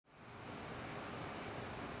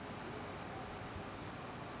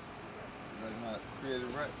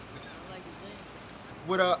Creative, right?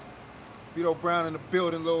 What up? Vito Brown in the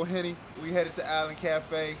building, Lil Henny. We headed to Island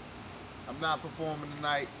Cafe. I'm not performing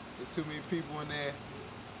tonight. There's too many people in there.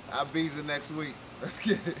 I'll be there next week. Let's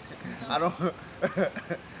get it. I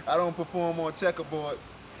don't perform on checkerboards,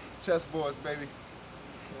 chessboards, baby.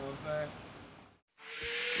 You know what I'm saying?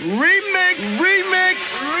 Remix.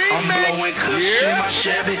 I'm blowing cushion in my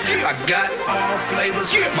Chevy. I got all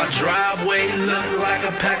flavors. My driveway look like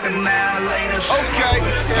a pack of annihilators. Okay.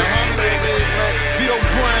 Vito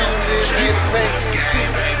Brown.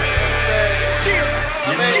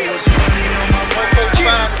 You know what's funny on my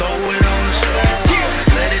mind? Throw it on the stove.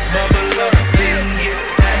 Let it bubble up. Didn't get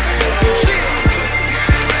that.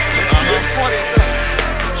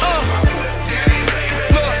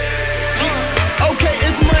 Okay,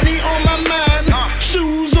 it's money on my mind,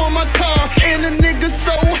 shoes on my car, and the nigga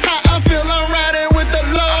so hot, I feel I'm riding with the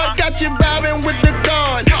Lord. Got you vibing with the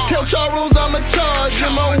God. Tell Charles I'm a charge,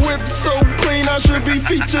 and my whip so clean, I should be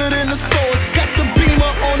featured in the sword. Got the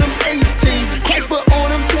Beamer on them 18s, Chrysler on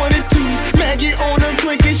them 22s, Maggie on them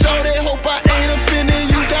Twinkies. Shorty, hope I ain't offending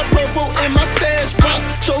you. Got purple in my stash box,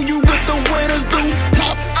 show you what the winners do.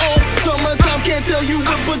 Top off, summertime, can't tell you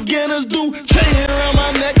what beginners do. Chain around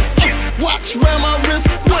my neck, watch round my wrist,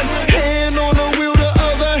 one hand on the wheel, the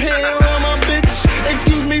other hand around my bitch.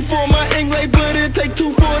 Excuse me for my English, but it take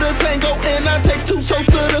two for the tango, and I take two shots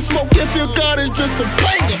to the smoke if your God is just a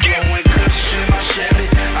banger. I'm blowing cushion in my Chevy.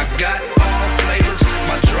 I got all flavors.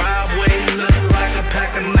 My driveway look like a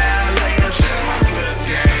pack of annihilators. Check my whip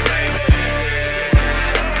game, baby.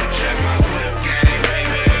 Check my whip game,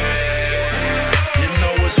 baby. You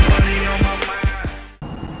know what's funny on my mind?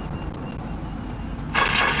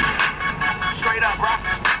 Straight up, bro.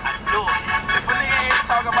 I do it. If a nigga ain't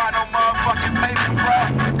talking about no motherfucking baby, bro,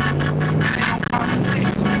 they don't conversate.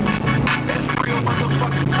 That's real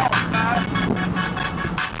motherfucking talk, man.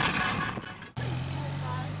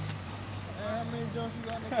 How many jumps you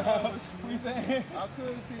got in the car? We saying? I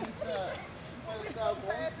couldn't see the side.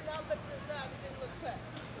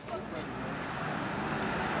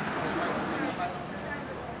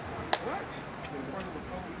 What? In front of the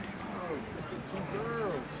police, two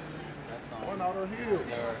girls. One out of here.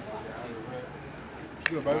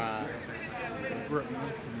 Good, baby. Brett, man.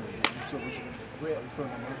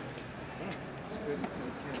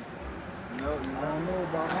 No, I don't know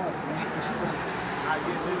about that, man. I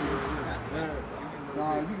get this.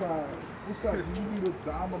 Nah, you got, what's up? You need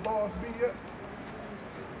the I'm a Boss beat yet?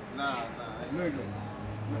 Nah. Nigga,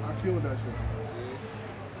 I killed that shit.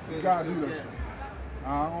 Yeah. You gotta do that shit. I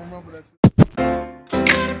don't remember that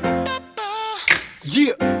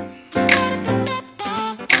shit. Yeah.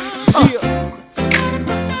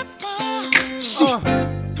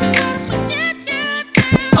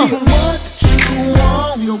 What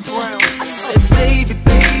you want? I said,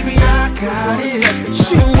 baby, I got it.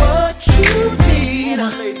 She what you need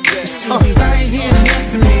is to be right here next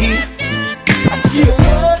to me. I said,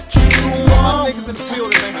 what you want?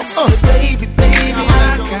 I said, baby,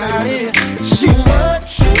 I got it. She what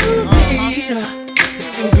you need is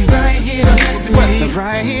to be right here next to me.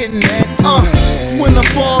 Right here next to me. When I'm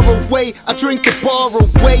far away, I drink the bar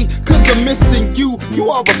away, cause I'm missing you. You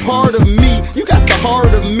are a part of me. You got the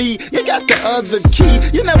heart of me. You got the other key.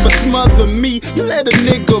 You never smother me. You let a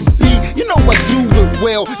nigga be. You know I do it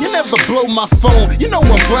well. You never blow my phone. You know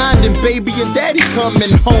I'm grinding, baby. Your daddy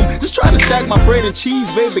coming home. Just trying to stack my bread and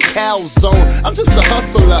cheese, baby. Calzone. I'm just a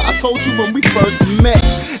hustler. I told you when we first met.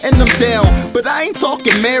 And I'm down, but I ain't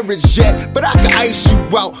talking marriage yet. But I can ice you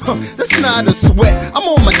out. That's not a sweat. I'm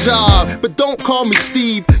on my job, but don't call me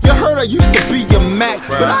Steve. You heard I used to be your Mac,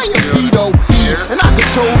 but I am Vito B. And I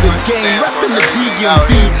control the game, reppin' the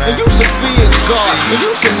DMV. And you should fear God, and you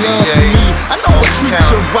should love me. I know I treat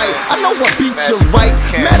you right, I know I beat you right.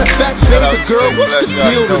 Matter of fact, baby girl, what's the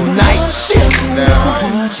deal tonight? Shit.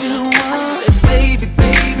 What you want? I said,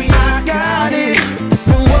 baby, I got it.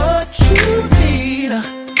 And what you need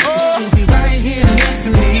is to be right here next to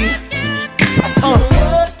me. I said,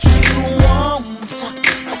 what you want?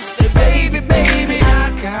 I said, baby, I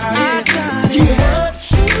got it.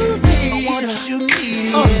 What you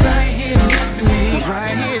need right here next to me.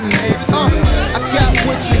 Right here next to me. I got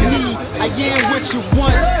what you need, I am what you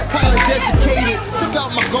want. College educated, took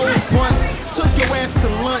out my gold once. Took your ass to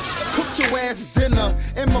lunch, cooked your ass dinner.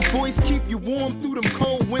 And my voice keep you warm through them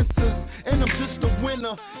cold winters. And I'm just a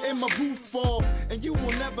winner, and my roof off. And you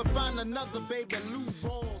will never find another baby lose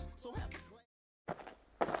balls. So